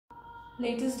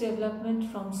Latest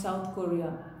development from South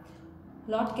Korea.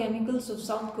 Lotte Chemicals of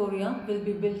South Korea will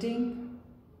be building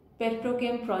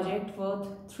Petrochem project worth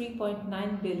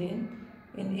 3.9 billion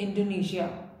in Indonesia,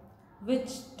 which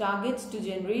targets to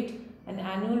generate an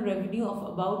annual revenue of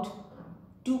about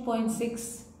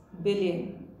 2.6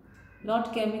 billion.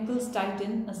 Lotte Chemical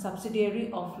Titan, a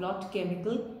subsidiary of Lotte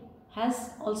Chemical,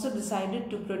 has also decided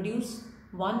to produce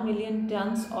 1 million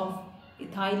tons of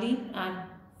ethylene and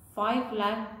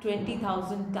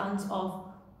 5,20,000 tons of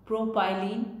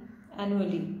propylene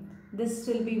annually. This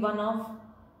will be one of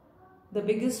the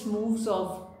biggest moves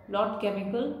of Lotte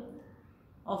Chemical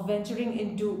of venturing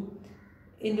into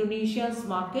Indonesia's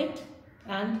market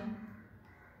and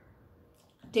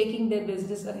taking their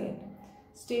business ahead.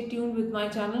 Stay tuned with my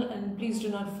channel and please do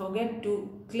not forget to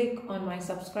click on my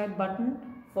subscribe button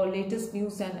for latest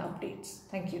news and updates.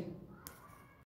 Thank you.